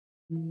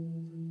Good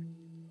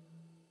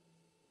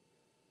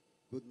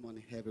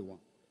morning, everyone.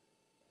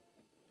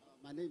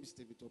 My name is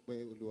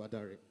Temitope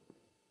Oluwadare.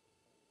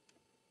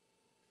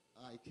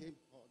 I came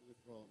all the way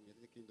from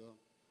United Kingdom.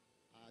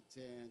 I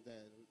attend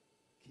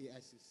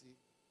KICC.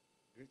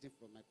 Greeting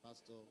from my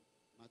pastor,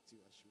 Matthew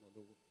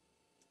Ashimolowo.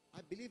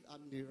 I believe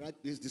I'm in the right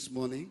place this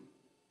morning,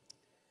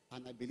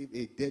 and I believe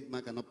a dead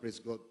man cannot praise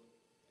God.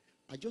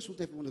 I just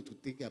want everyone to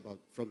think about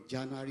from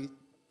January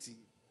to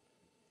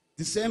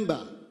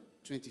December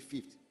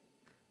 25th.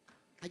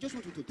 I just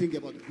want you to think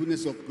about the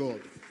goodness of God.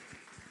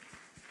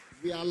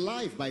 We are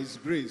alive by His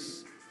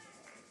grace.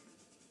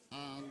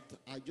 And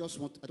I don't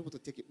want to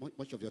take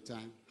much of your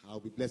time. I'll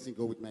be blessing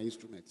God with my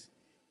instrument.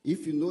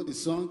 If you know the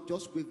song,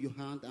 just wave your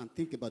hand and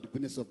think about the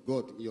goodness of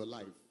God in your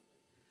life.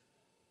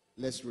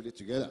 Let's read it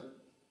together.